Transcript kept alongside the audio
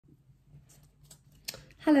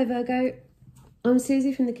Hello Virgo, I'm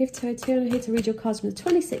Susie from the Gift Hotel and I'm here to read your cards from the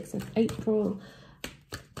 26th of April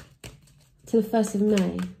to the 1st of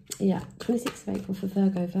May. Yeah, 26th of April for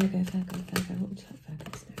Virgo. What would you like Virgo to know?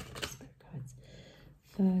 Angel Spirit Guides.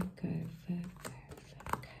 Virgo.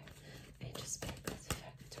 Angel Spirit Guides for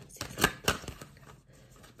Virgo.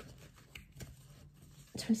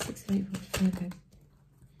 26th of April for Virgo.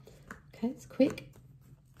 Okay, it's quick.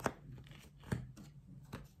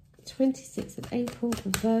 26th of April for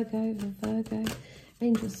Virgo,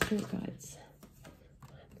 Angel Spirit Guides.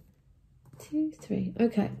 1, 2, 3.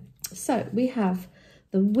 Okay, so we have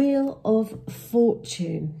the Wheel of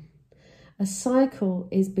Fortune. A cycle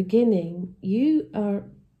is beginning. You are,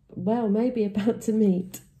 well, maybe about to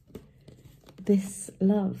meet this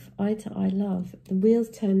love, eye-to-eye love. The wheel's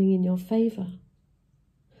turning in your favour.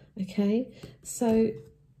 Okay, so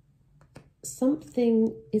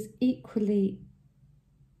something is equally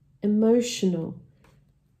emotional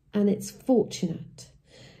and it's fortunate.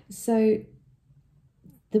 So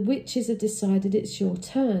the witches have decided it's your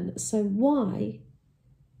turn. So why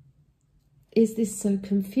is this so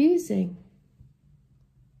confusing?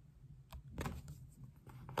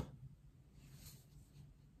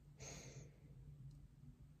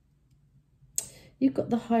 You've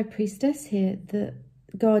got the High Priestess here, the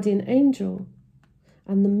guardian angel,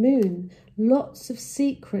 and the moon. Lots of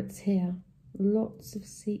secrets here. Lots of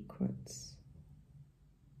secrets.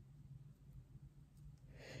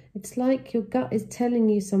 It's like your gut is telling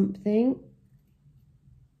you something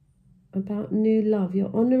about new love.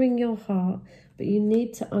 You're honouring your heart, but you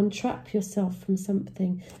need to untrap yourself from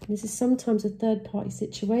something. And this is sometimes a third-party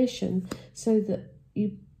situation, so that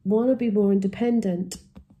you want to be more independent.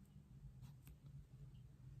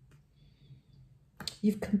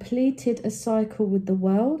 You've completed a cycle with the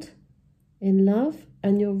world in love,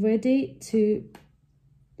 and you're ready to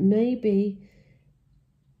maybe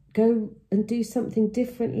go and do something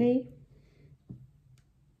differently.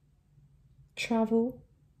 Travel.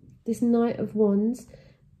 This Knight of Wands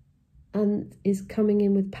and is coming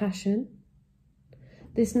in with passion.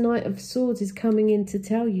 This Knight of Swords is coming in to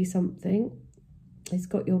tell you something. It's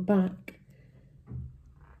got your back.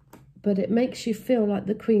 But it makes you feel like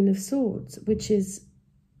the Queen of Swords, which is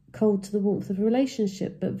cold to the warmth of a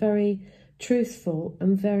relationship, but very truthful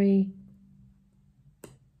and very,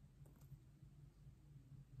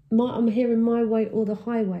 I'm hearing my way or the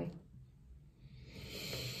highway.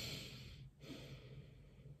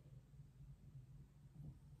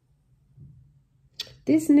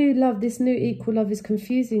 This new love, this new equal love is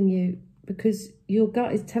confusing you because your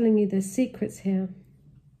gut is telling you there's secrets here,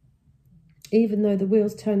 even though the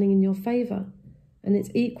wheel's turning in your favour. And it's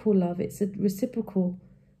equal love, it's a reciprocal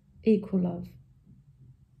equal love.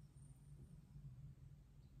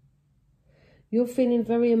 You're feeling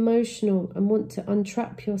very emotional and want to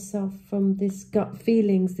untrap yourself from this gut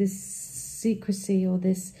feelings, this secrecy, or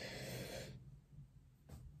this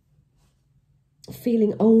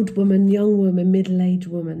feeling old woman, young woman, middle-aged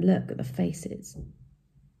woman. Look at the faces.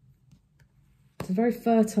 It's a very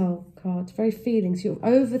fertile card, very feelings. You're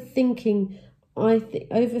overthinking,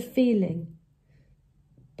 overfeeling.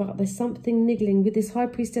 But there's something niggling. With this High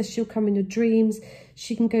Priestess, she'll come in your dreams.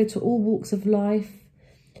 She can go to all walks of life.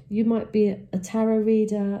 You might be a tarot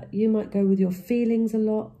reader. You might go with your feelings a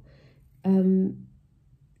lot.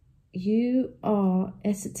 You are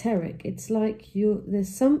esoteric. It's like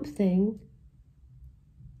there's something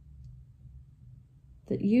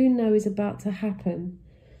that you know is about to happen.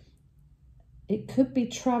 It could be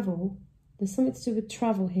travel. There's something to do with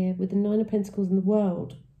travel here with the Nine of Pentacles in the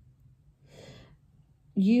world.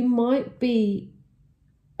 You might be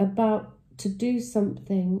about to do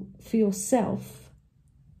something for yourself,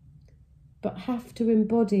 but have to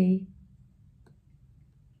embody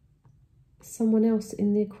someone else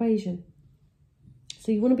in the equation.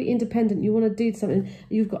 So you want to be independent, you want to do something,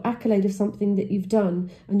 you've got accolade of something that you've done,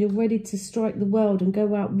 and you're ready to strike the world and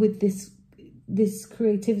go out with this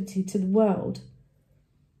creativity to the world.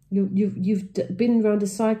 You've been around a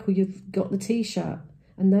cycle, you've got the t-shirt,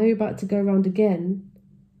 and now you're about to go around again.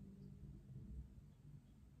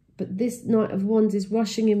 But this Knight of Wands is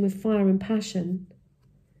rushing in with fire and passion.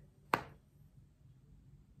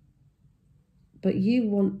 But you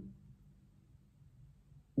want,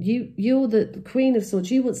 you're the Queen of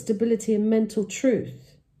Swords. You want stability and mental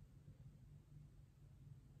truth.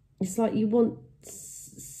 It's like you want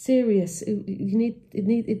serious.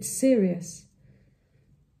 It's serious.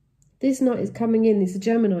 This Knight is coming in. He's a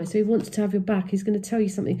Gemini, so he wants to have your back. He's going to tell you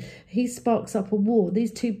something. He sparks up a war.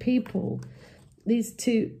 These two people, these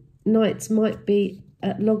two Knights might be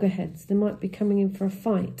at loggerheads. They might be coming in for a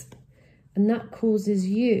fight. And that causes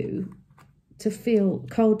you to feel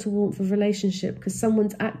cold to warmth of relationship because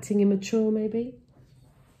someone's acting immature, maybe.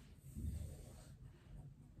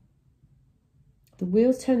 The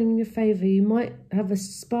wheel's turning in your favour. You might have a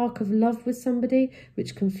spark of love with somebody,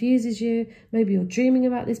 which confuses you. Maybe you're dreaming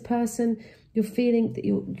about this person. You're feeling that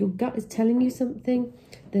your gut is telling you something.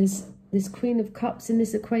 There's this Queen of Cups in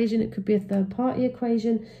this equation. It could be a third-party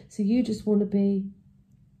equation. So you just want to be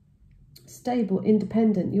stable,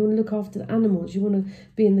 independent. You want to look after the animals. You want to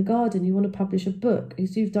be in the garden. You want to publish a book.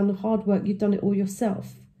 Because you've done the hard work. You've done it all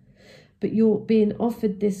yourself. But you're being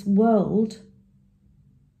offered this world,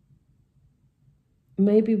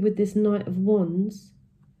 maybe with this Knight of Wands,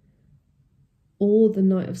 or the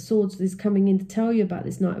Knight of Swords is coming in to tell you about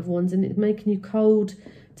this Knight of Wands, and it's making you cold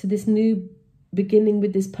to this new beginning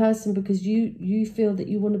with this person because you feel that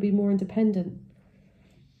you want to be more independent.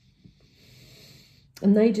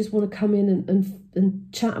 And they just want to come in and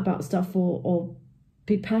chat about stuff or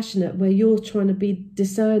be passionate, where you're trying to be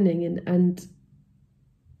discerning and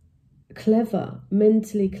clever,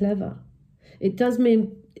 mentally clever. It does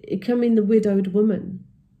mean, it can mean the widowed woman.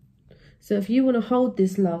 So if you want to hold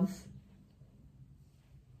this love,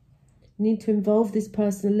 you need to involve this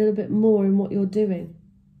person a little bit more in what you're doing.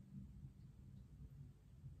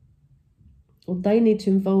 Or they need to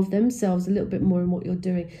involve themselves a little bit more in what you're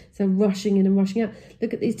doing. So rushing in and rushing out.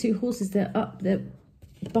 Look at these two horses, they're up, they're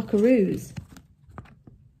buckaroos.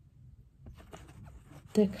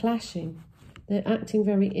 They're clashing. They're acting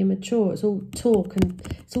very immature. It's all talk, and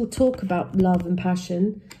it's all talk about love and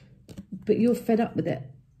passion, but you're fed up with it,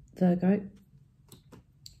 Virgo.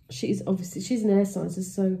 She's an air sign,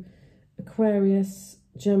 so Aquarius,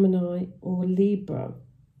 Gemini, or Libra.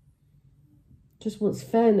 Just wants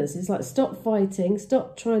fairness. It's like, stop fighting,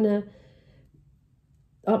 stop trying to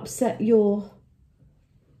upset your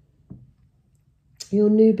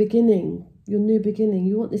new beginning. Your new beginning.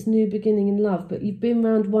 You want this new beginning in love, but you've been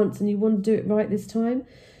round once and you want to do it right this time.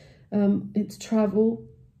 It's travel.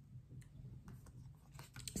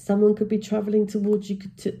 Someone could be travelling towards you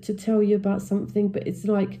to tell you about something, but it's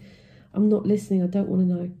like, I'm not listening. I don't want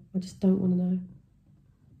to know. I just don't want to know.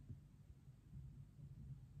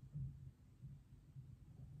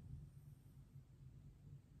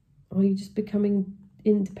 Are you just becoming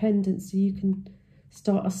independent so you can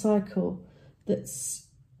start a cycle that's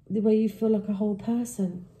the way you feel like a whole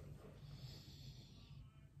person?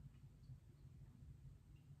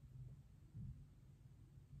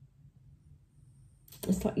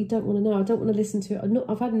 It's like you don't want to know. I don't want to listen to it.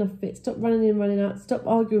 I've had enough of it. Stop running in, running out. Stop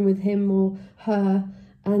arguing with him or her.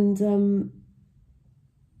 And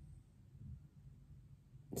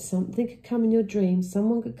something could come in your dreams.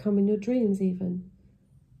 Someone could come in your dreams even.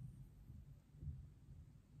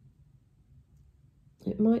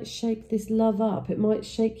 It might shake this love up. It might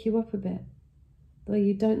shake you up a bit. Though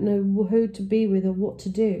you don't know who to be with or what to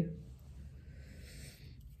do.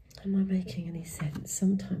 Am I making any sense?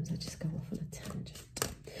 Sometimes I just go off on a tangent.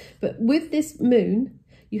 But with this moon,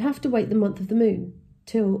 you have to wait the month of the moon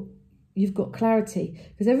till you've got clarity.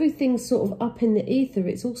 Because everything's sort of up in the ether.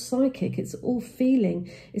 It's all psychic. It's all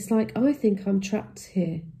feeling. It's like, I think I'm trapped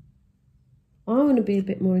here. I want to be a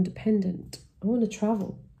bit more independent. I want to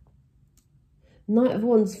travel. Knight of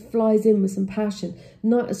Wands flies in with some passion.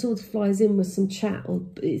 Knight of Swords flies in with some chat. Or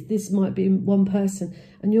this might be one person.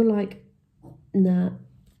 And you're like, nah.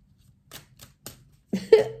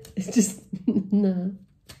 It's just, nah.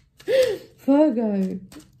 Virgo,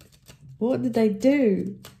 what did they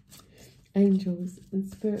do? Angels and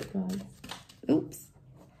spirit guides. Oops.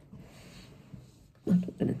 I'm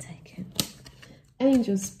not going to take it.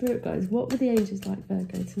 Angels, spirit guides. What were the angels like,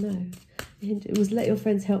 Virgo, to know? It was let your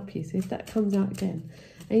friends help you. So if that comes out again.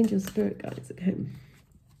 Angels, spirit guides. Okay.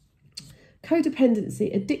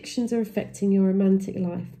 Codependency. Addictions are affecting your romantic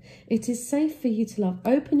life. It is safe for you to love.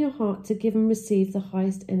 Open your heart to give and receive the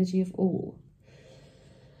highest energy of all.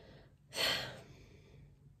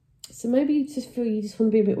 So maybe you just feel you just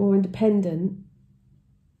want to be a bit more independent,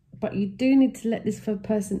 but you do need to let this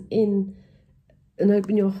person in and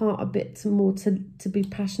open your heart a bit more to be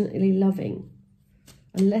passionately loving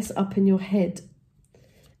and less up in your head.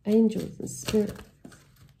 Angels and spirit.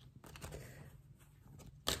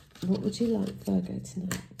 What would you like, Virgo, to know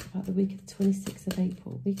about the week of the 26th of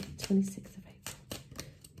April? Week of the 26th of April.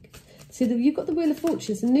 So you've got the Wheel of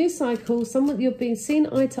Fortune. It's a new cycle. Someone you're being seen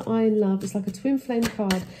eye to eye in love. It's like a twin flame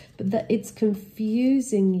card, but that it's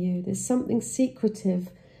confusing you. There's something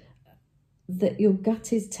secretive that your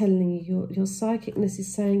gut is telling you. Your psychicness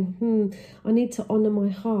is saying, I need to honour my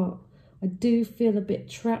heart. I do feel a bit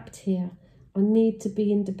trapped here. I need to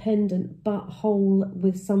be independent, but whole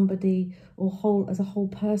with somebody, or whole as a whole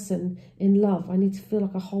person in love. I need to feel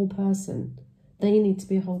like a whole person. They need to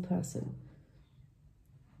be a whole person.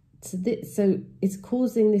 So it's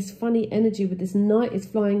causing this funny energy with this knight is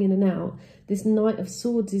flying in and out. This Knight of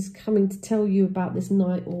Swords is coming to tell you about this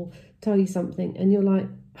knight or tell you something. And you're like,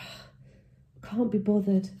 can't be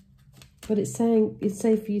bothered. But it's saying it's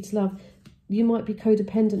safe for you to love. You might be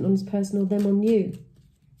codependent on this person or them on you.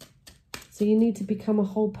 So you need to become a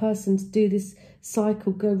whole person to do this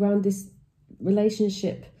cycle, go around this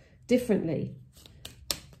relationship differently.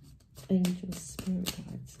 Angels, spirit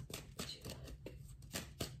guides, what would you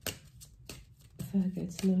like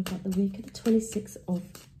Virgo to know about the week of the 26th of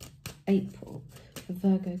April for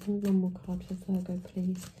Virgo? Give me one more card for Virgo,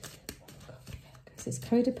 please. So it's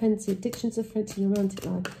codependency, addictions of friends in the romantic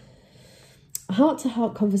life.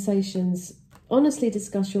 Heart-to-heart conversations. Honestly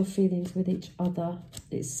discuss your feelings with each other.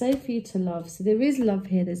 It's safe for you to love. So there is love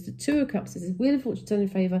here. There's the Two of Cups. There's Wheel of Fortune done in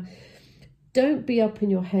favour. Don't be up in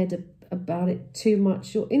your head about it too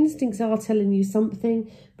much. Your instincts are telling you something,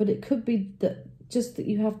 but it could be that just that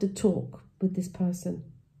you have to talk with this person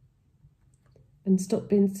and stop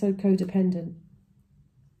being so codependent.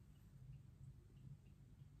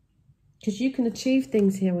 Because you can achieve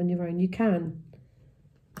things here on your own. You can.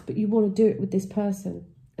 But you want to do it with this person.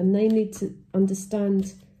 And they need to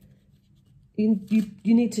understand. You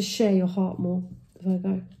need to share your heart more,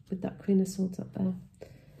 Virgo, with that Queen of Swords up there.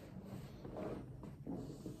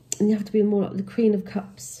 And you have to be more like the Queen of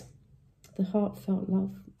Cups. The heartfelt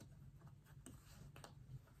love.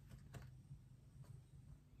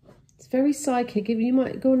 It's very psychic. You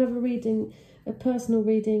might go and have a reading, a personal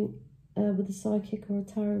reading with a psychic or a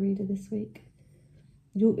tarot reader this week.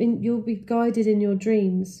 You'll be guided in your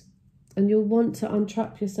dreams. And you'll want to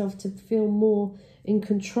untrap yourself to feel more in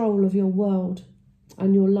control of your world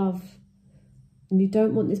and your love. And you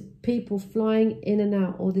don't want this people flying in and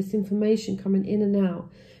out or this information coming in and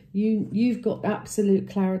out. You've got absolute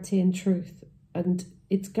clarity and truth. And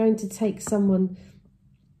it's going to take someone...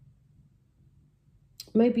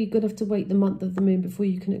 Maybe you're going to have to wait the month of the moon before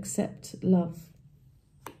you can accept love.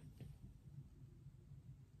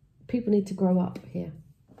 People need to grow up here,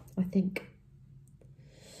 I think.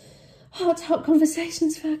 Heart-to-heart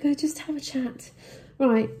conversations, Virgo. Just have a chat.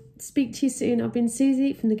 Right, speak to you soon. I've been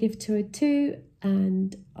Susie from The Gift 202,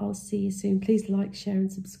 and I'll see you soon. Please like, share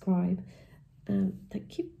and subscribe.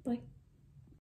 Thank you. Bye.